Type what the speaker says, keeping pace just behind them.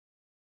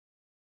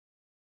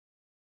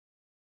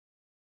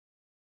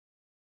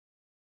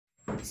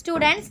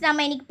Students,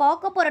 நம்ம இன்னைக்கு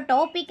பார்க்க போற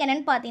டாபிக்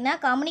என்னன்னு பார்த்தீங்கன்னா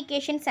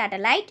communication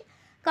satellite.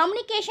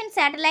 Communication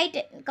satellite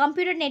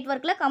computer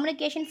நெட்வொர்க்கில்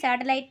கம்யூனிகேஷன்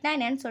சேட்டலைட்னா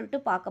என்னன்னு சொல்லிட்டு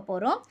பார்க்க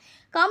போகிறோம்.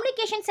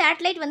 கம்யூனிகேஷன்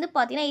சேட்டலைட் வந்து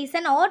பார்த்தீங்கன்னா இஸ்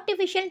அன்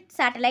ஆர்டிஃபிஷியல்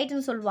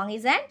சேட்டலைட்னு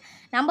சொல்லுவாங்க.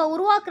 நம்ம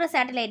உருவாக்குற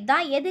சேட்டலைட்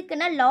தான்.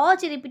 எதுக்குன்னா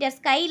லார்ஜ் ரிப்பீட்டர்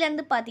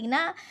ஸ்கைலேருந்து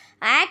பார்த்தீங்கன்னா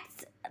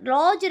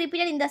லார்ஜ்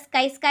ரிப்பீட்டர் இந்த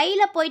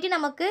ஸ்கையில் போயிட்டு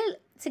நமக்கு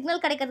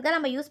சிக்னல் கிடைக்கிறதுக்காக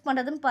நம்ம யூஸ்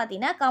பண்ணுறதுன்னு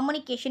பார்த்தீங்கன்னா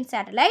communication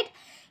satellite.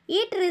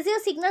 It receive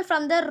signal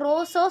from the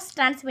source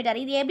transmitter.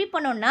 இது எப்படி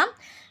பண்ணோன்னா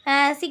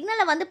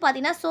சிக்னலை வந்து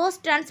பார்த்திங்கன்னா சோர்ஸ்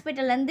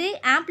டிரான்ஸ்மிட்டர்லேருந்து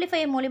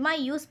ஆம்ப்ளிஃபையர் மூலிமா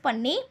யூஸ்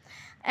பண்ணி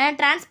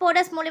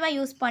டிரான்ஸ்போர்ட்டர்ஸ் மூலிமா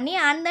யூஸ் பண்ணி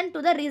அண்ட் தென்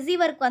டு த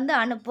ரிசீவருக்கு வந்து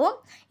அனுப்பும்.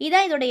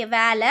 இதுதான் இதோடைய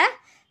வேலை.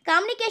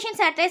 Communication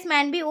satellites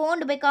man B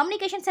owned by.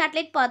 Communication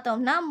satellite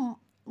பார்த்தோம்னா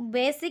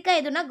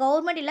பேசிக்காக எதுனா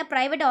கவர்மெண்ட் இல்லை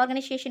ப்ரைவேட்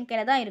ஆர்கனைசேஷன்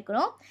கீழே தான்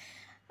இருக்கணும்.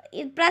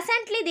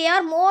 Presently they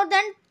are more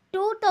then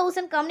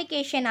 2000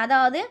 communication,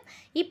 அதாவது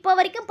இப்போ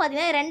வரைக்கும்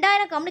பார்த்தீங்கன்னா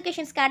 2000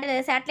 கம்யூனிகேஷன்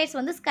சேட்டலைட்ஸ்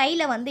வந்து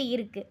ஸ்கையில் வந்து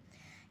இருக்குது.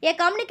 ஏ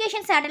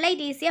communication satellite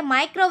is a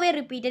microwave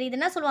repeater. இது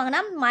என்ன சொல்லுவாங்கன்னா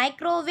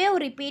மைக்ரோவேவ்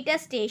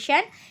ரிப்பீட்டர்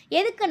ஸ்டேஷன்.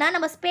 எதுக்குன்னா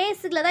நம்ம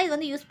ஸ்பேஸுக்குள்ள தான் இது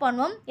வந்து யூஸ்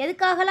பண்ணுவோம்.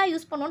 எதுக்காகலாம்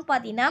யூஸ் பண்ணுவோம்னு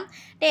பார்த்தீங்கன்னா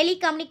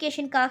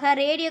டெலிகம்யூனிகேஷனுக்காக,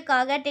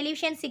 ரேடியோக்காக,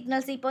 டெலிவிஷன்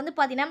சிக்னல்ஸ். இப்போ வந்து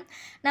பார்த்தீங்கன்னா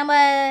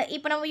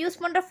நம்ம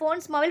யூஸ் பண்ணுற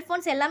ஃபோன்ஸ், மொபைல்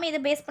ஃபோன்ஸ் எல்லாமே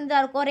இதை பேஸ் பண்ணி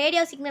தான் இருக்கும்.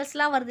 ரேடியோ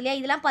சிக்னல்ஸ்லாம் வருது இல்லையா,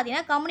 இதெல்லாம்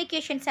பார்த்தீங்கன்னா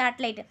கம்யூனிகேஷன்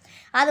சேட்டலைட்.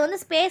 அது வந்து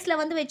ஸ்பேஸில்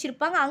வந்து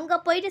வச்சுருப்பாங்க.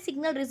 அங்கே போயிட்டு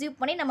சிக்னல் ரிசீவ்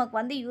பண்ணி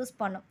நமக்கு வந்து யூஸ்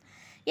பண்ணும்.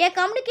 A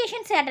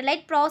communication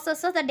satellite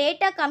processes the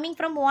data coming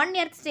from one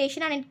earth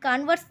station and it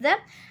converts the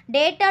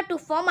data to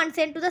form and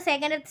send to the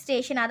second earth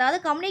station. அதாவது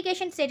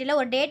கம்யூனிகேஷன் ஸ்டேட்டில்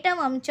ஒரு டேட்டா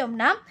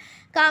அமிச்சோம்னா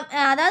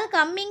அதாவது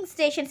கம்மிங்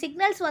ஸ்டேஷன்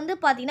சிக்னல்ஸ் வந்து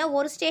பார்த்திங்கன்னா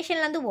ஒரு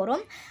ஸ்டேஷன்லேருந்து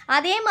வரும்.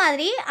 அதே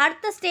மாதிரி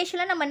அடுத்த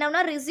ஸ்டேஷனில் நம்ம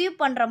என்னன்னா ரிசீவ்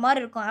பண்ணுற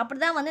மாதிரி இருக்கும். அப்படி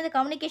தான் வந்து இந்த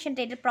கம்யூனிகேஷன்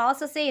டேட்டா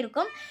ப்ராசஸே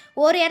இருக்கும்.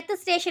 ஒரு எர்த்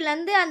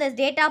ஸ்டேஷன்லேருந்து அந்த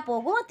டேட்டா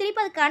போகும்,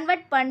 திருப்பி அது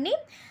கன்வெர்ட் பண்ணி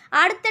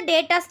அடுத்த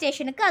டேட்டா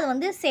ஸ்டேஷனுக்கு அது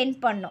வந்து சென்ட்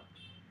பண்ணும்.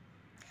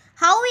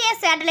 How A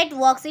satellite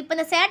works. இப்போ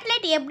இந்த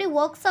சேட்டலைட் எப்படி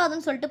ஒர்க்ஸ்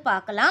ஆகுதுன்னு சொல்லிட்டு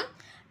பார்க்கலாம்.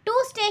 2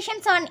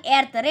 ஸ்டேஷன்ஸ் ஆன்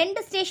எர்த்.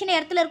 2 ஸ்டேஷன்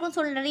எர்த்தில் இருக்குன்னு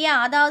சொல்கிறியா,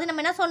 அதாவது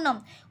நம்ம என்ன சொன்னோம்,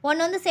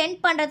 ஒன்று வந்து சென்ட்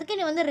பண்ணுறதுக்கு,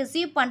 நீ வந்து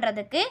ரிசீவ்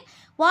பண்ணுறதுக்கு.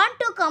 Want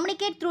to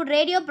communicate through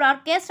radio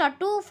broadcast R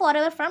two for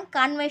ever from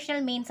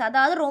conventional means.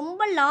 அதாவது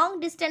ரொம்ப லாங்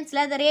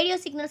டிஸ்டன்ஸில் இந்த ரேடியோ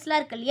சிக்னல்ஸ்லாம்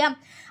இருக்கு இல்லையா,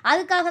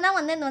 அதுக்காக தான்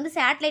வந்து இந்த வந்து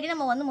சேட்டலைட்டே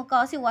நம்ம வந்து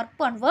முக்கால்வாசி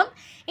ஒர்க் பண்ணுவோம்.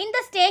 இந்த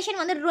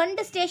ஸ்டேஷன் வந்து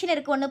 2 ஸ்டேஷன்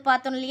இருக்குது. ஒன்று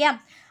பார்த்தோம் இல்லையா,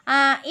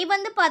 இது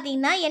வந்து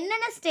பார்த்திங்கன்னா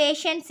என்னென்ன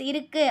ஸ்டேஷன்ஸ்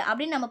இருக்குது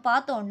அப்படின்னு நம்ம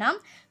பார்த்தோன்னா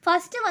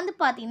ஃபஸ்ட்டு வந்து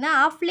பார்த்திங்கன்னா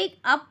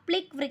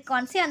அப்லிக்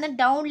ஃப்ரீக்வன்சி அந்த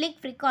டவுன்லிக்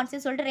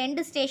ஃப்ரீக்வன்சின்னு சொல்லிட்டு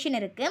 2 ஸ்டேஷன்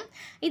இருக்குது.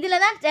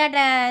 இதில் தான்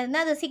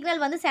அந்த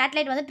சிக்னல் வந்து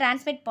சேட்டலைட் வந்து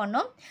டிரான்ஸ்மிட்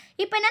பண்ணும்.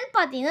 இப்போ என்னென்னு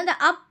பார்த்தீங்கன்னா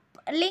இந்த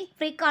லிங்க்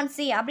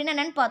ஃப்ரீக்வன்சி அப்படின்னு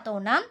என்னென்னு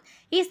பார்த்தோன்னா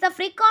is the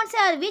frequency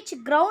R which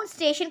ground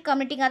station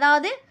கம்யூனிட்டிங்.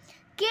 அதாவது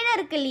கீழே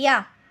இருக்கு இல்லையா,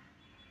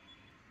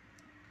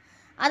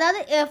 அதாவது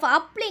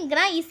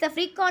அப்லிங்க்னா is the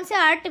frequency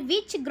at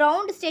which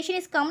ground station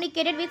is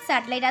communicated with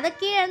satellite. அதை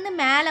கீழே இருந்து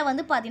மேலே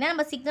வந்து பார்த்தீங்கன்னா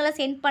நம்ம சிக்னலை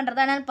சென்ட்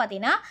பண்ணுறதா என்னன்னு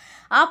பார்த்தீங்கன்னா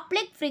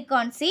அப்லிக்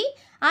ஃப்ரீக்வன்சி.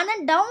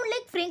 ஆனால்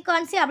டவுன்லிக்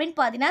ஃப்ரீக்வன்சி அப்படின்னு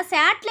பார்த்தீங்கன்னா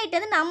சேட்டலைட்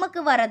வந்து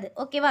நமக்கு வர்றது.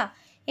 ஓகேவா,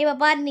 இப்போ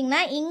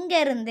பார்த்தீங்கன்னா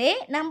இங்கேருந்து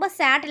நம்ம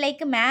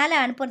சேட்டலைட்க்கு மேலே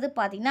அனுப்புறது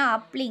பார்த்தீங்கன்னா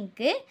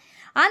அப்லிங்க்கு.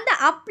 அந்த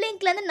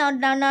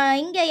அப்லிங்க்லேருந்து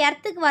இங்கே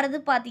எர்த்துக்கு வர்றது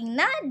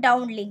பார்த்தீங்கன்னா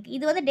டவுன்லிங்க்.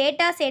 இது வந்து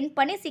டேட்டா சென்ட்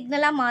பண்ணி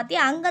சிக்னலாக மாற்றி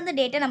அங்கேருந்து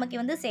டேட்டா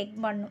நமக்கு வந்து சென்ட்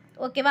பண்ணணும்.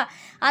 ஓகேவா,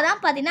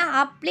 அதான் பார்த்தீங்கன்னா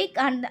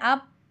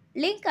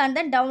லிங்க் அண்ட்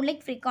தென்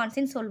டவுன்லிங்க்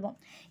ஃப்ரீக்வன்சின்னு சொல்லுவோம்.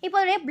 இப்போ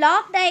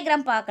பிளாக்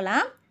டயக்ராம்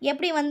பார்க்கலாம்.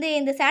 எப்படி வந்து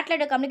இந்த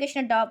satellite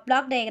communication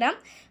block diagram.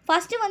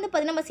 First வந்து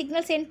பார்த்திங்கன்னா நம்ம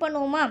சிக்னல் சென்ட்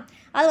பண்ணுவோமா,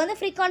 அது வந்து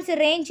ஃப்ரீக்வன்சி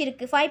ரேஞ்ச்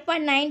இருக்குது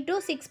 5.9 to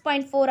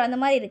 6.4 அந்த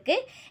மாதிரி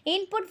இருக்குது.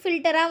 இன்புட்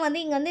ஃபில்டராக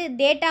வந்து இங்கே வந்து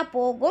டேட்டா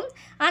போகும்.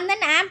 அண்ட்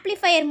தென்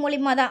ஆம்ப்ளிஃபையர்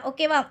மூலிமா தான்.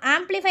 ஓகேவா,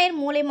 ஆம்ப்ளிஃபையர்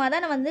மூலிமா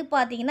தான் நம்ம வந்து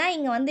பார்த்திங்கன்னா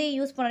இங்கே வந்து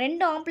யூஸ் பண்ணுறோம்.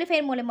 2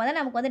 ஆம்ப்ளிஃபையர் மூலிமா தான்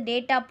நமக்கு வந்து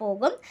டேட்டா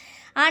போகும்.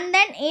 அண்ட்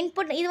தென்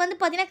இன்புட் இது வந்து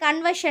பார்த்திங்கன்னா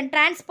கன்வர்ஷன்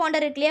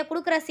டிரான்ஸ்பாண்டர் இருக்கு இல்லையா,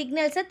 கொடுக்குற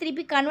சிக்னல்ஸை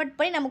திருப்பி கன்வெர்ட்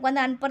பண்ணி நமக்கு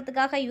வந்து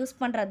அனுப்புறதுக்காக யூஸ்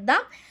பண்ணுறது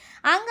தான்.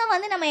 அங்கே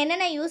வந்து நம்ம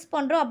என்னென்ன யூஸ்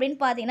பண்ணுறோம் அப்படின்னு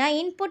பார்த்தீங்கன்னா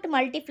input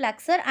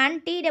மல்டிஃப்ளெக்ஸர் and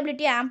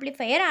TWD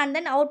amplifier and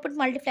then output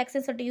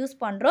மல்டிஃப்ளெக்ஸர் சொல்லிட்டு யூஸ்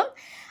பண்ணுறோம்.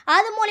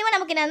 அது மூலிமா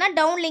நமக்கு என்னென்னா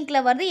டவுன்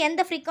லிங்கில் வருது.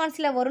 எந்த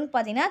ஃப்ரீக்வன்சியில் வரும்னு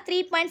பார்த்தீங்கன்னா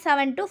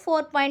 3.7 to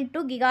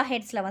 4.2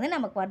 GHz வந்து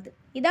நமக்கு வருது.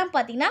 இதான்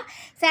பார்த்தீங்கன்னா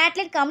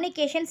சேட்டலைட்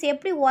கம்யூனிகேஷன்ஸ்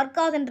எப்படி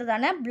ஒர்க்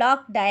ஆகுதுன்றதான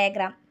பிளாக்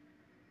டயக்ராம்.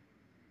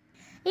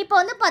 இப்போ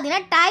வந்து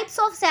பார்த்தீங்கன்னா டைப்ஸ்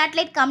ஆஃப்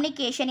சேட்டலைட்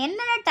கம்யூனிகேஷன்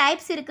என்னென்ன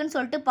டைப்ஸ் இருக்குதுன்னு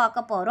சொல்லிட்டு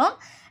பார்க்க போகிறோம்.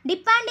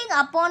 Depending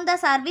upon the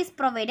service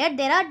provider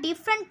there are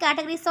different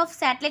categories of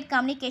satellite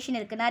communication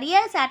இருக்குது. நிறைய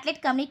சேட்டலைட்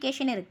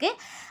கம்யூனிகேஷன் இருக்குது.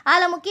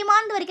 அதில்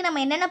முக்கியமானது வரைக்கும்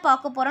நம்ம என்னென்ன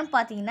பார்க்க போகிறோம்னு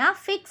பார்த்தீங்கன்னா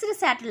fixed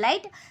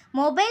satellite,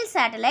 mobile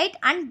satellite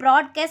and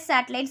broadcast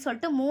சேட்டலைட்னு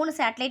சொல்லிட்டு 3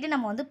 சேட்டலைட்டு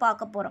நம்ம வந்து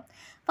பார்க்க போகிறோம்.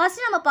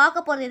 ஃபஸ்ட்டு நம்ம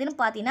பார்க்க போகிறது எதுன்னு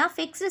பார்த்தீங்கன்னா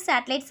ஃபிக்ஸ்டு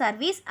சேட்டலைட்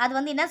சர்வீஸ். அது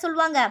வந்து என்ன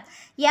சொல்லுவாங்க,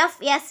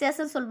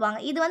 FSSன்னு சொல்லுவாங்க.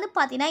 இது வந்து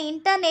பார்த்தீங்கன்னா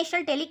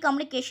இன்டர்நேஷ்னல்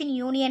டெலிகம்யூனிகேஷன்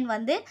யூனியன்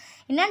வந்து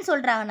என்னன்னு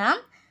சொல்கிறாங்கன்னா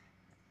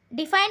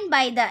டிஃபைன்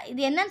பை த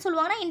இது என்னன்னு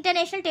சொல்லுவாங்கன்னா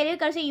international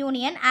telecommunication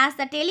union as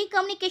the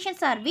telecommunication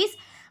service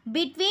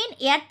between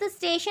earth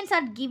stations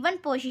at given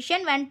position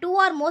when 2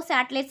 or more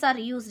satellites are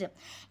used.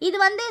 இது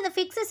வந்து இந்த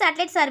ஃபிக்ஸ்டு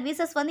சேட்டலைட்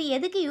சர்வீசஸ் வந்து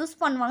எதுக்கு யூஸ்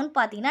பண்ணுவாங்கன்னு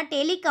பார்த்தீங்கன்னா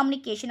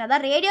டெலிகம்யூனிகேஷன்,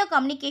 அதாவது ரேடியோ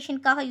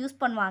கம்யூனிகேஷனுக்காக யூஸ்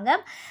பண்ணுவாங்க.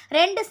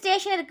 2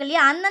 ஸ்டேஷன் இருக்கு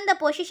இல்லையா, அந்தந்த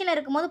பொசிஷனில்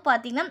இருக்கும்போது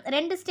பார்த்தீங்கன்னா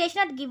 2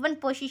 ஸ்டேஷன் அட் கிவன்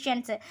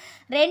பொசிஷன்ஸ்,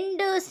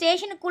 2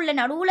 ஸ்டேஷனுக்குள்ள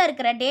நடுவில்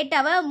இருக்கிற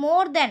டேட்டாவை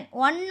மோர் தென்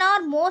 1 or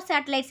more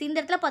satellites, இந்த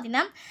இடத்துல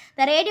பார்த்தீங்கன்னா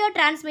இந்த ரேடியோ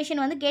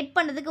டிரான்ஸ்மிஷன் வந்து கெட்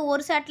பண்ணுறதுக்கு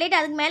ஒரு சேட்டலைட்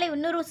அதுக்கு மேலே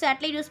இன்னொரு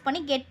சேட்டலைட் யூஸ்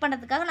பண்ணி கெட்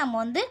பண்ணுறதுக்காக நம்ம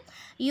வந்து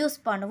யூஸ்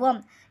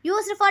பண்ணுவோம்.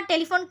 Used for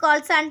telephone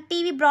calls and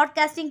TV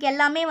broadcasting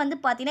எல்லாமே வந்து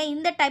பார்த்திங்கன்னா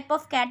இந்த டைப்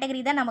ஆஃப்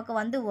கேட்டகரி தான் நமக்கு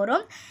வந்து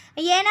வரும்.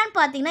 ஏன்னான்னு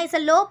பார்த்தீங்கன்னா it's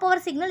a low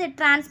power signal, it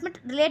transmit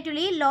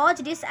relatively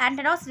large dish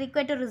antennas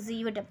required to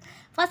receive it.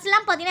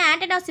 ஃபர்ஸ்ட்லாம் பார்த்தீங்கன்னா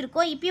ஆண்டனாஸ்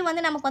இருக்கும், இப்பயும்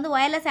வந்து நமக்கு வந்து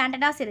ஒயர்லெஸ்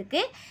ஆண்டனாஸ்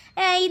இருக்குது.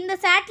 இந்த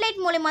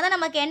சேட்டலைட் மூலிமா தான்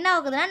நமக்கு என்ன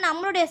ஆகுதுன்னா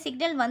நம்மளுடைய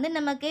சிக்னல் வந்து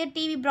நமக்கு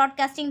டிவி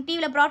ப்ராட்காஸ்டிங்,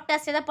 டிவியில்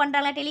ப்ராட்காஸ்ட் எதாவது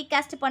பண்ணுறாங்களா,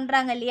 டெலிகாஸ்ட்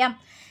பண்ணுறாங்க இல்லையா,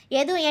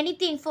 எதுவும்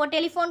எனிதிங் ஃபார்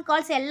டெலிஃபோன்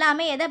கால்ஸ்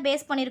எல்லாமே எதை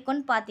பேஸ்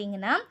பண்ணியிருக்குன்னு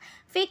பார்த்தீங்கன்னா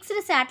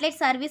ஃபிக்ஸ்டு சேட்டலைட்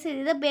சர்வீஸ்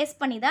இதை பேஸ்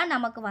பண்ணி தான்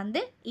நமக்கு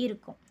வந்து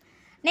இருக்கும்.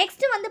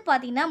 நெக்ஸ்ட்டு வந்து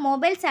பார்த்திங்கன்னா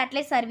மொபைல்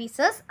சேட்டலைட்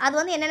சர்வீசஸ், அது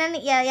வந்து என்னென்னு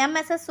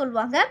எம்எஸ்எஸ்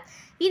சொல்லுவாங்க.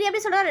 இது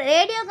எப்படி சொல்கிறாங்க,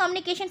 radio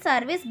communication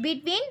service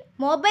between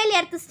mobile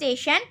earth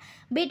station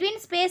between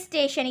space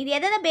station. இது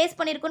எதை பேஸ்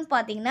பண்ணியிருக்குன்னு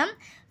பார்த்தீங்கன்னா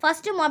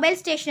ஃபஸ்ட்டு மொபைல்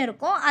ஸ்டேஷன்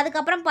இருக்கும்,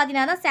 அதுக்கப்புறம்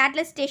பார்த்தீங்கன்னா தான்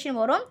சேட்டலைட் ஸ்டேஷன்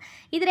வரும்.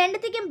 இது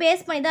ரெண்டுத்துக்கும்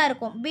பேஸ் பண்ணி தான்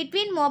இருக்கும்.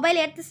 Between mobile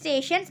earth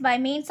stations by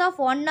means of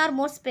 1 or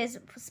more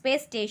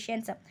space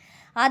stations.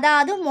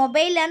 அதாவது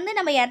மொபைல்லேருந்து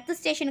நம்ம எர்த்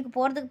ஸ்டேஷனுக்கு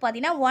போகிறதுக்கு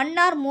பார்த்தீங்கன்னா 1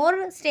 or more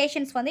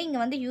ஸ்டேஷன்ஸ் வந்து இங்கே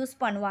வந்து யூஸ்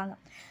பண்ணுவாங்க.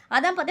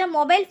 அதான் பார்த்தீங்கன்னா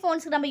மொபைல்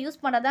ஃபோன்ஸுக்கு நம்ம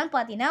யூஸ் பண்ணுறதான்னு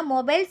பார்த்தீங்கன்னா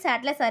மொபைல்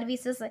சேட்டலைட்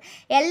சர்வீசஸ்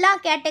எல்லா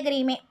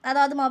கேட்டகரியுமே,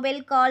 அதாவது mobile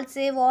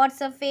calls,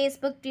 WhatsApp,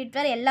 Facebook,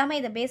 Twitter எல்லாமே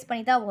இதை பேஸ்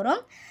பண்ணி தான்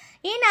வரும்.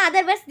 In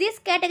other words, this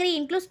category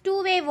includes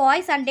two-way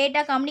voice and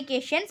data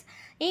communications,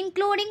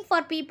 including for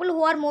people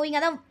who are moving.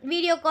 அதான்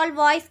வீடியோ கால்,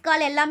 வாய்ஸ்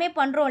கால் எல்லாமே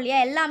பண்ணுறோம் இல்லையா,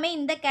 எல்லாமே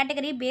இந்த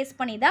கேட்டகரி பேஸ்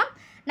பண்ணி தான்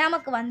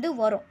நமக்கு வந்து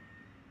வரும்.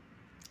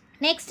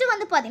 நெக்ஸ்ட்டு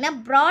வந்து பார்த்திங்கன்னா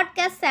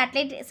ப்ராட்காஸ்ட்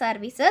சேட்டலைட்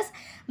சர்வீசஸ்,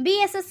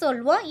 பிஎஸ்எஸ்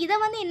சொல்லுவோம். இதை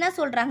வந்து என்ன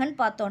சொல்கிறாங்கன்னு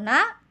பார்த்தோன்னா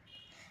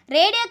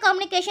radio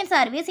communication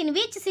service in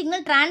which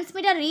signal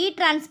transmitter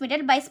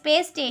ரீட்ரான்ஸ்மிட்டட் py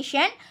space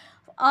station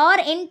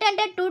R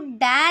intended to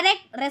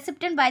direct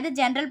ரெசிப்டன் by the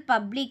general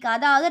public.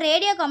 அதாவது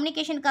ரேடியோ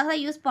கம்யூனிகேஷனுக்காக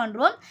யூஸ்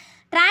பண்ணுறோம்.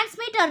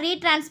 டிரான்ஸ்மிட் ஆர்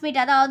ரீட்ரான்ஸ்மிட்,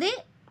 அதாவது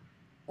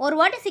ஒரு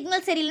வாட்டி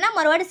சிக்னல் சரியில்லைனா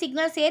மறுவாட்டி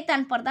சிக்னல் சேர்த்து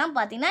அனுப்புறது தான்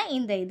பார்த்தீங்கன்னா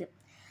இந்த இது.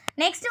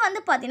 நெக்ஸ்ட்டு வந்து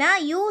பார்த்தீங்கன்னா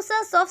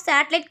users of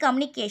satellite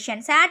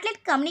communication.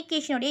 Satellite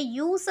கம்யூனிகேஷனுடைய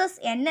users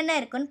என்னென்ன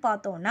இருக்குன்னு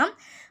பார்த்தோன்னா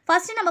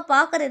ஃபஸ்ட்டு நம்ம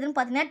பார்க்குறது எதுன்னு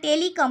பார்த்தீங்கன்னா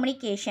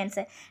டெலிகம்யூனிகேஷன்ஸ்.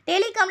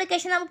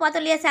 டெலிகம்யூனிகேஷன் நம்ம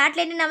பார்த்தோம் இல்லையா,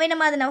 சேட்டலைட்னாவே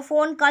நம்ம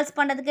ஃபோன் கால்ஸ்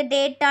பண்ணுறதுக்கு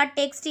data,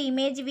 text,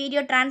 image,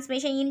 video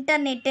transmission,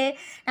 internet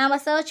நம்ம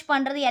சர்ச்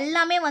பண்ணுறது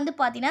எல்லாமே வந்து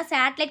பார்த்திங்கன்னா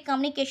சேட்டலைட்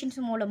கம்யூனிகேஷன்ஸ்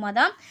மூலமாக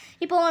தான்.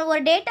 இப்போ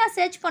ஒரு டேட்டா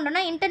சர்ச்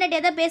பண்ணுறோன்னா இன்டர்நெட்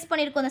எதை பேஸ்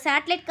பண்ணியிருக்கோம், அந்த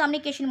சேட்டலைட்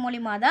கம்யூனிகேஷன்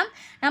மூலிமா தான்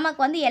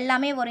நமக்கு வந்து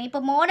எல்லாமே வரும்.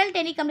 இப்போ மாடல்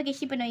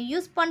டெலிகம்யூனிகேஷன் இப்போ நம்ம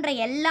யூஸ் பண்ணுற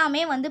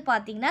எல்லாமே வந்து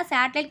பார்த்திங்கன்னா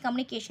சேட்டலைட்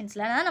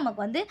கம்யூனிகேஷன்ஸில் தான்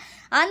நமக்கு வந்து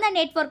அந்த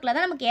நெட்வொர்க்கில்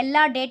தான் நமக்கு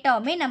எல்லா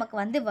டேட்டாவுமே நமக்கு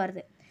வந்து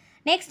வருது.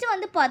 நெக்ஸ்ட்டு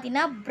வந்து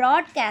பார்த்தீங்கன்னா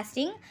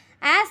broadcasting.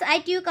 As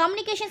ITU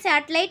communication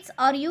satellites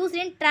are used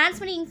in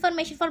transmitting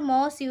information for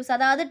mass use.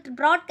 அதாவது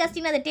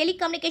ப்ராட்காஸ்டிங், அது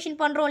டெலிகம்யூனிகேஷன்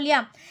பண்ணுறோம் இல்லையா,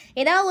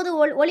 ஏதாவது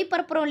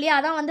ஒளிபரப்புறோம் இல்லையா,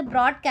 அதான் வந்து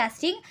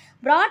ப்ராட்காஸ்டிங்.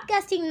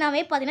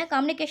 ப்ராட்காஸ்டிங்னாவே பார்த்தீங்கன்னா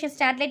கம்யூனிகேஷன்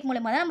சேட்டலைட்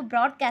மூலமாக தான் நம்ம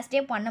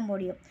ப்ராட்காஸ்ட்டே பண்ண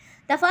முடியும்.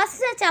 The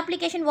first such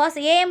application was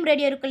AM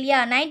radio இருக்கு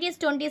இல்லையா,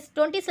 1920s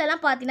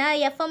பார்த்தீங்கன்னா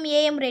FM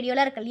AM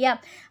ரேடியோலாம் இருக்கு இல்லையா,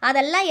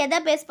 அதெல்லாம் எதை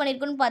பேஸ்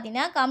பண்ணியிருக்குன்னு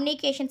பார்த்தீங்கன்னா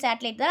கம்யூனிகேஷன்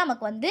சேட்டலைட் தான்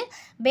நமக்கு வந்து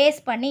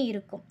பேஸ் பண்ணி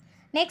இருக்கும்.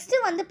 நெக்ஸ்ட்டு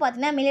வந்து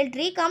பார்த்தீங்கன்னா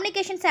மிலிட்ரி.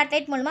 கம்யூனிகேஷன்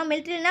சேட்டலைட் மூலமாக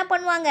மிலிட்ரி என்ன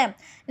பண்ணுவாங்க,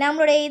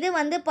 நம்மளுடைய இது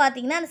வந்து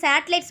பார்த்திங்கன்னா அந்த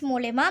சேட்டலைட்ஸ்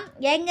மூலமா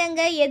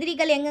எங்கெங்கே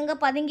எதிரிகள் எங்கெங்கே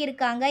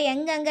பதுங்கியிருக்காங்க,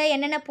 எங்கெங்கே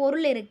என்னென்ன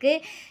பொருள்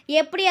இருக்குது,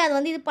 எப்படி அது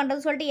வந்து இது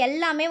பண்ணுறது சொல்லிட்டு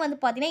எல்லாமே வந்து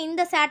பார்த்திங்கன்னா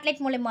இந்த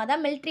சேட்டலைட் மூலமா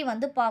தான் மிலிட்ரி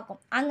வந்து பார்க்கும்.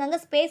 அங்கங்கே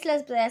ஸ்பேஸில்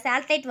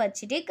சேட்டலைட்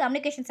வச்சுட்டு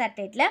கம்யூனிகேஷன்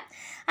சேட்டலைட்டில்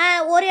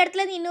ஒரு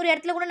இடத்துலேருந்து இன்னொரு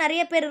இடத்துல கூட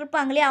நிறைய பேர்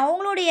இருப்பாங்களே,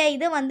 அவங்களுடைய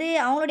இதை வந்து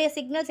அவங்களுடைய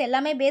சிக்னல்ஸ்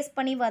எல்லாமே பேஸ்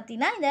பண்ணி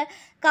பார்த்திங்கன்னா இந்த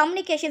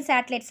கம்யூனிகேஷன்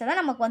சேட்டலைட்ஸை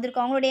தான் நமக்கு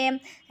வந்திருக்கும். அவங்களுடைய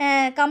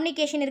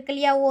கம்யூனிகேஷன் இருக்கு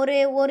இல்லையா,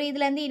 ஒரு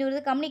இதுலேருந்து இன்னொரு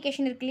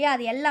கம்யூனிகேஷன் இருக்கு இல்லையா,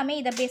 அது எல்லாமே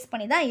இதை பேஸ்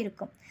பண்ணி தான்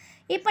இருக்கும்.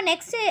 இப்போ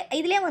நெக்ஸ்ட்டு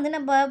இதிலே வந்து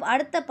நம்ம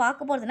அடுத்த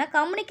பார்க்க போகிறதுனா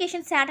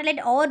கம்யூனிகேஷன்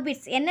சேட்டலைட்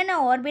ஆர்பிட்ஸ். என்னென்ன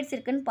ஆர்பிட்ஸ்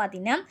இருக்குதுன்னு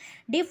பார்த்தீங்கன்னா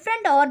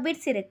டிஃப்ரெண்ட்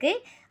ஆர்பிட்ஸ்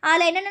இருக்குது.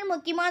 அதில் என்னென்ன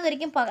முக்கியமானது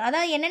வரைக்கும்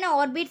அதாவது என்னென்ன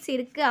ஆர்பிட்ஸ்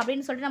இருக்குது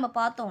அப்படின்னு சொல்லிட்டு நம்ம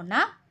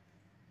பார்த்தோன்னா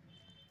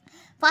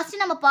ஃபஸ்ட்டு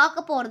நம்ம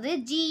பார்க்க போகிறது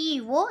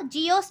GEO,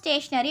 ஜியோ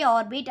ஸ்டேஷ்னரி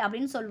ஆர்பிட்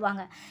அப்படின்னு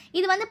சொல்லுவாங்க.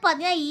 இது வந்து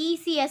பார்த்திங்கன்னா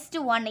ஈஸியஸ்ட்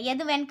ஒன்.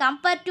 எது வென்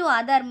கம்பேர் டு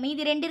அதர்,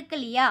 மீதி 2 இருக்கு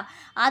இல்லையா,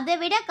 அதை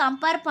விட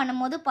கம்பேர்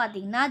பண்ணும்போது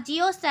பார்த்திங்கன்னா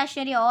ஜியோ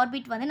ஸ்டேஷ்னரி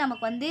ஆர்பிட் வந்து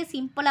நமக்கு வந்து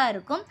சிம்பிளாக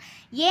இருக்கும்.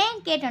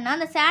 ஏன் கேட்டோன்னா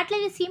அந்த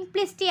சேட்டலைட்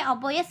சிம்பிளிசிட்டி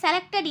அப்போயே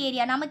செலக்டட்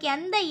ஏரியா, நமக்கு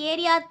எந்த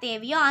ஏரியா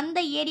தேவையோ அந்த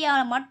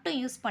ஏரியாவில்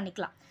மட்டும் யூஸ்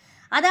பண்ணிக்கலாம்.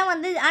 அதான்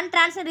வந்து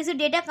அன்ட்ரான்ஸ்ஃபர்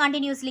ரிசீவ் டேட்டா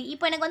கண்டினியூஸ்லி.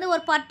 இப்போ எனக்கு வந்து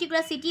ஒரு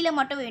பர்டிகுலர் சிட்டியில்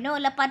மட்டும் வேணும்,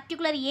 இல்லை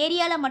பர்டிகுலர்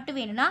ஏரியாவில் மட்டும்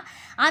வேணும்னா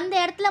அந்த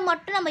இடத்துல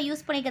மட்டும் நம்ம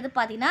யூஸ் பண்ணிக்கிறது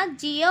பார்த்திங்கன்னா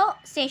ஜியோ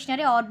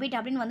ஸ்டேஷ்னரி ஆர்பிட்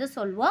அப்படின்னு வந்து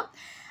சொல்லுவோம்.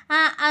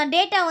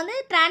 டேட்டா வந்து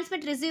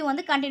டிரான்ஸ்மிட் ரிசீவ்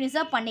வந்து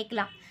கண்டினியூஸாக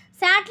பண்ணிக்கலாம்.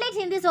 Satellites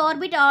in this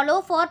orbit allow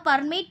for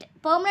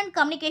permanent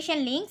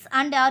communication links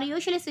and R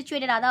usually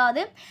situated.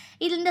 அதாவது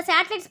இது இந்த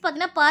சேட்டலைட்ஸ்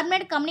பார்த்தீங்கன்னா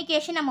பர்மனன்ட்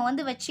கம்யூனிகேஷன் நம்ம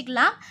வந்து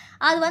வச்சுக்கலாம்.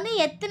 அது வந்து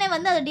எத்தனை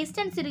வந்து அது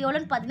டிஸ்டன்ஸ்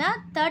எவ்வளோன்னு பார்த்தீங்கன்னா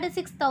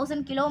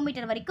 36,000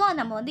 கிலோமீட்டர் வரைக்கும்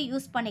நம்ம வந்து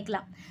யூஸ்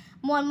பண்ணிக்கலாம்.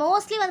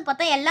 மோஸ்ட்லி வந்து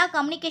பார்த்தா எல்லா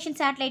கம்யூனிகேஷன்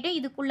சேட்டலைட்டும்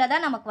இதுக்குள்ளே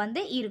தான் நமக்கு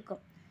வந்து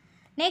இருக்கும்.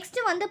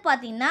 நெக்ஸ்ட்டு வந்து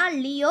பார்த்திங்கன்னா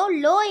லியோ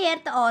லோ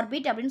எர்த்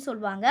ஆர்பிட் அப்படின்னு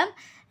சொல்லுவாங்க.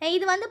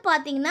 இது வந்து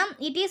பார்த்திங்கன்னா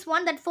it is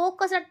one that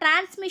focus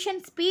transmission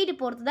speed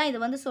பொறுத்து தான் இது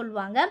வந்து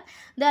சொல்லுவாங்க.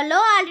 The low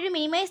altitude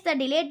minimise the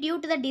delay due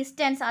to the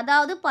distance.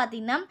 அதாவது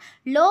பார்த்திங்கன்னா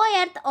லோ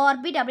எர்த்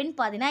ஆர்பிட் அப்படின்னு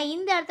பார்த்தீங்கன்னா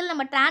இந்த இடத்துல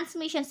நம்ம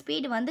டிரான்ஸ்மிஷன்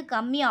ஸ்பீடு வந்து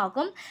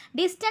கம்மியாகும்.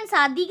 டிஸ்டன்ஸ்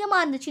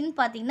அதிகமாக இருந்துச்சுன்னு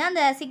பார்த்திங்கன்னா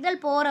அந்த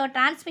சிக்னல் போகிற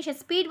டிரான்ஸ்மிஷன்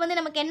ஸ்பீட் வந்து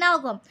நமக்கு என்ன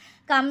ஆகும்,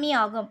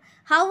 கம்மியாகும்.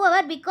 However,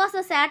 because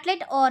the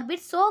satellite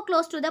orbits so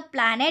close to the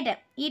planet,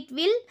 it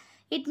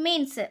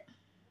means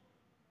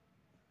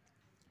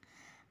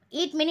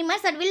it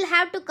minimizes that will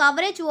have to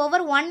coverage over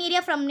one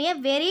area from a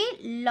very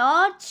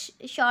large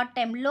short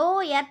time. Low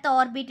earth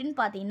orbit ன்னு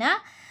பார்த்தீங்கன்னா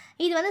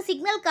இது வந்து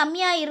signal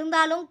கம்மியாக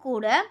இருந்தாலும்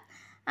கூட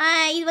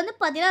இது வந்து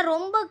பார்த்தீங்கன்னா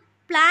ரொம்ப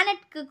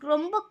பிளானட்க்கு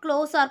ரொம்ப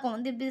க்ளோஸாக இருக்கும்.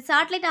 இந்த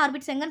சேட்டலைட்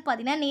ஆர்பிட்ஸ் எங்கன்னு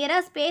பார்த்தீங்கன்னா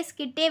நேராக ஸ்பேஸ்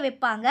கிட்டே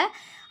வைப்பாங்க.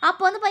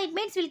 அப்போ வந்து it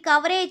means will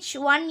coverage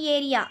one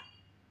area.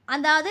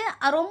 அதாவது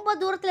ரொம்ப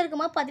தூரத்தில்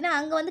இருக்கும்போது பார்த்தீங்கன்னா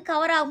அங்கே வந்து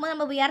கவர் ஆகும்போது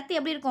நம்ம எர்த்து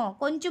எப்படி இருக்கும்,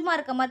 கொஞ்சமாக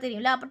இருக்க மாதிரி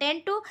தெரியும்ல. அப்போ 10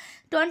 to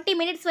 20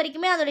 minutes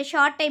வரைக்குமே அதோடைய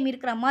ஷார்ட் டைம்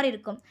இருக்கிற மாதிரி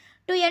இருக்கும்.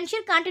 To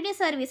ensure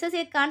continuous services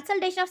A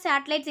consultation of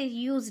satellites is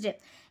used.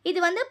 இது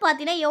வந்து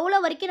பார்த்தீங்கன்னா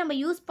எவ்வளோ வரைக்கும் நம்ம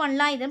யூஸ்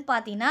பண்ணலாம் இதுன்னு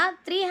பார்த்தீங்கன்னா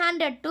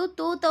 300 to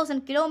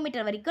 2000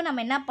 கிலோமீட்டர் வரைக்கும்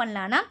நம்ம என்ன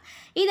பண்ணலான்னா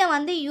இதை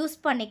வந்து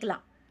யூஸ்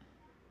பண்ணிக்கலாம்.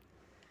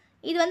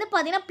 இது வந்து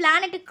பார்த்திங்கன்னா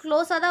பிளானட்டுக்கு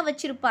க்ளோஸாக தான்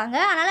வச்சுருப்பாங்க.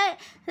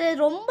 அதனால்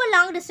ரொம்ப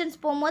லாங் டிஸ்டன்ஸ்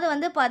போகும்போது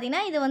வந்து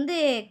பார்த்திங்கன்னா இது வந்து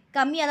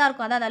கம்மியாக தான்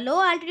இருக்கும். அதாவது low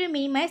altitude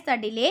minimise the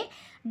delay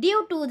due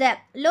to the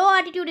low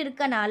altitude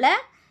இருக்கனால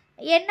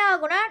என்ன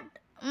ஆகுனா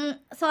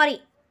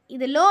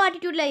இது லோ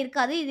ஆல்டிடியூடில்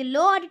இருக்காது. இது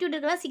லோ ஆல்டிடியூட்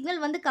இருக்கனால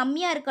சிக்னல் வந்து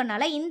கம்மியாக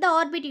இருக்கனால இந்த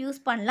ஆர்பிட் யூஸ்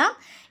பண்ணலாம்.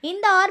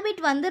 இந்த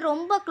ஆர்பிட் வந்து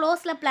ரொம்ப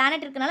க்ளோஸில்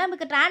பிளானட் இருக்கனால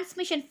நமக்கு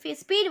டிரான்ஸ்மிஷன்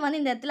ஸ்பீடு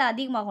வந்து இந்த இடத்துல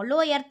அதிகமாகும். லோ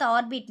எர்த்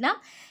ஆர்பிட்னா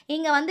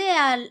இங்கே வந்து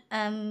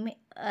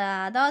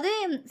அதாவது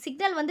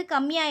சிக்னல் வந்து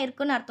கம்மியாக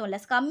இருக்குன்னு அர்த்தம் இல்லை.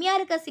 கம்மியாக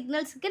இருக்க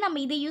சிக்னல்ஸுக்கு நம்ம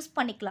இதை யூஸ்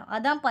பண்ணிக்கலாம்.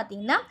 அதான்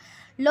பார்த்திங்கன்னா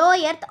லோ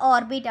எர்த்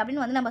ஆர்பிட்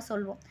அப்படின்னு வந்து நம்ம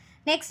சொல்லுவோம்.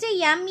 Next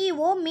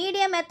MEO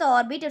medium earth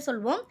orbit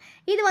சொல்லுவோம்.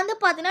 இது வந்து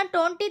பார்த்தீங்கன்னா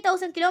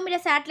 20,000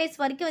 கிலோமீட்டர்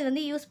சேட்டலைட்ஸ் வரைக்கும் இது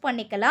வந்து யூஸ்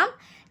பண்ணிக்கலாம்.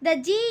 த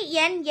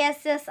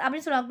GNSS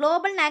அப்படின்னு சொல்லுவாங்க,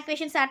 global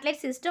navigation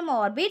satellite system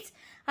orbits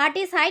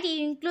at is height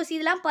includes.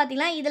 இதெல்லாம்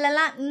பார்த்தீங்கன்னா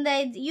இதிலலாம் இந்த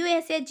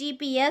USA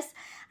GPS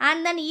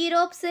அண்ட் தென்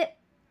யூரோப்ஸு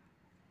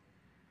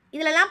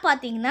இதிலலாம்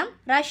பார்த்தீங்கன்னா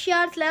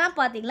ரஷ்யாஸ்லாம்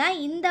பார்த்தீங்கன்னா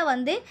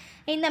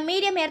இந்த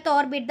மீடியம் எர்த்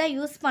ஆர்பிட் தான்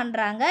யூஸ்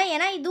பண்ணுறாங்க.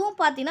 ஏன்னா இதுவும்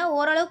பார்த்தீங்கன்னா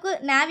ஓரளவுக்கு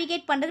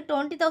நேவிகேட் பண்ணுறதுக்கு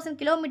 20,000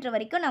 கிலோமீட்டர்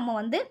வரைக்கும் நம்ம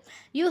வந்து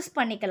யூஸ்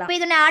பண்ணிக்கலாம். இப்போ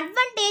இதோட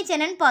அட்வான்டேஜ்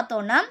என்னென்னு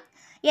பார்த்தோன்னா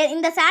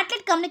இந்த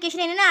சேட்டலைட்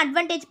கம்யூனிகேஷன் என்னென்ன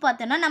அட்வான்டேஜ்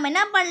பார்த்தோன்னா நம்ம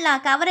என்ன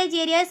பண்ணலாம், coverage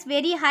area is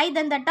very high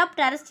than that of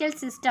terrestrial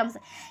systems.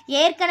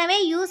 ஏற்கனவே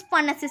யூஸ்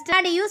பண்ண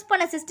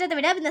சிஸ்டத்தை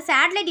விட இந்த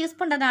சேட்டலைட் யூஸ்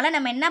பண்ணுறதுனால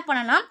நம்ம என்ன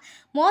பண்ணலாம்,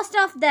 most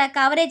of the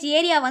coverage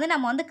area வந்து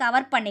நம்ம வந்து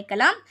கவர்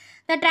பண்ணிக்கலாம்.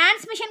 த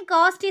டிரான்ஸ்மிஷன்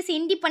காஸ்ட் இஸ்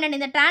இண்டிபெண்டன்ட்.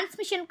 இந்த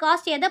டிரான்ஸ்மிஷன்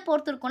காஸ்ட் எதை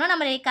பொறுத்து இருக்குன்னா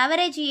நம்ம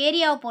கவரேஜ்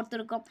ஏரியாவை பொறுத்து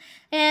இருக்கும்.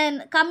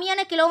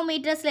 கம்மியான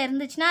கிலோமீட்டர்ஸில்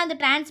இருந்துச்சுன்னா அந்த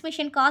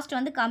டிரான்ஸ்மிஷன் காஸ்ட்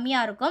வந்து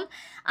கம்மியாக இருக்கும்.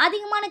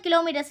 அதிகமான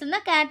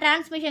கிலோமீட்டர்ஸ்னால்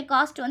டிரான்ஸ்மிஷன்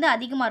காஸ்ட் வந்து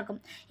அதிகமாக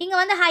இருக்கும். இங்கே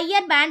வந்து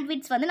ஹையர்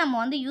பேண்ட்விட்ஸ் வந்து நம்ம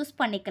வந்து யூஸ்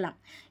பண்ணிக்கலாம்.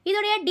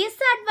 இதோடைய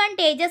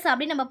டிஸ்அட்வான்டேஜஸ்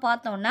அப்படின்னு நம்ம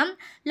பார்த்தோம்னா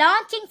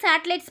லான்ச்சிங்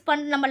சேட்டலைட்ஸ்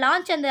நம்ம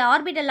அந்த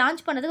ஆர்பிட்டை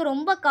லான்ச் பண்ணுறதுக்கு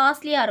ரொம்ப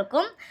காஸ்ட்லியாக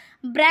இருக்கும்.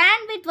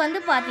 பேண்ட்விட்த் வந்து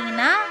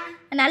பார்த்திங்கன்னா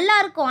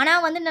நல்லாயிருக்கும்,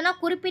 ஆனால் வந்து என்னென்னா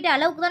குறிப்பிட்ட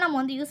அளவுக்கு தான் நம்ம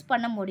வந்து யூஸ்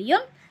பண்ண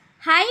முடியும்.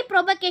 High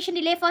propagation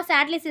delay for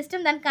satellite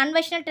system then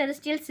conventional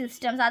terrestrial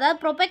systems. அதாவது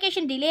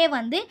ப்ரொபகேஷன் டிலே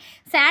வந்து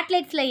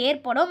சேட்டலைட்ஸில்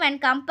ஏற்படும் when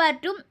compared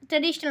to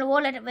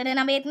ட்ரெடிஷ்னல்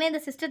நம்ம ஏற்கனவே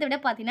இந்த சிஸ்டத்தை விட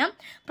பார்த்தீங்கன்னா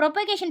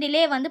ப்ரொபகேஷன்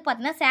டிலே வந்து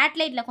பார்த்திங்கன்னா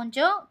சேட்டலைட்டில்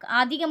கொஞ்சம்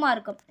அதிகமாக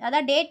இருக்கும்.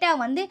 அதாவது டேட்டா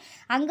வந்து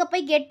அங்கே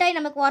போய் கெட்டாகி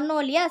நமக்கு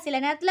வரணும் இல்லையா, சில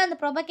நேரத்தில் அந்த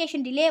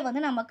ப்ரொபகேஷன் டிலே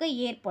வந்து நமக்கு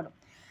ஏற்படும்.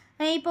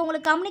 இப்போ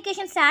உங்களுக்கு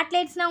கம்யூனிகேஷன்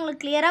சேட்டலைட்ஸ்னால்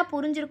உங்களுக்கு கிளியராக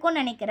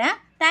புரிஞ்சிருக்கும்னு நினைக்கிறேன்.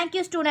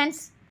 Thank you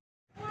students.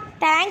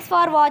 தேங்க்ஸ்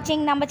ஃபார்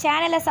வாட்சிங். நம்ம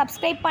சேனலை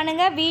சப்ஸ்கிரைப்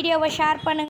பண்ணுங்கள், வீடியோவை ஷேர் பண்ணுங்கள்.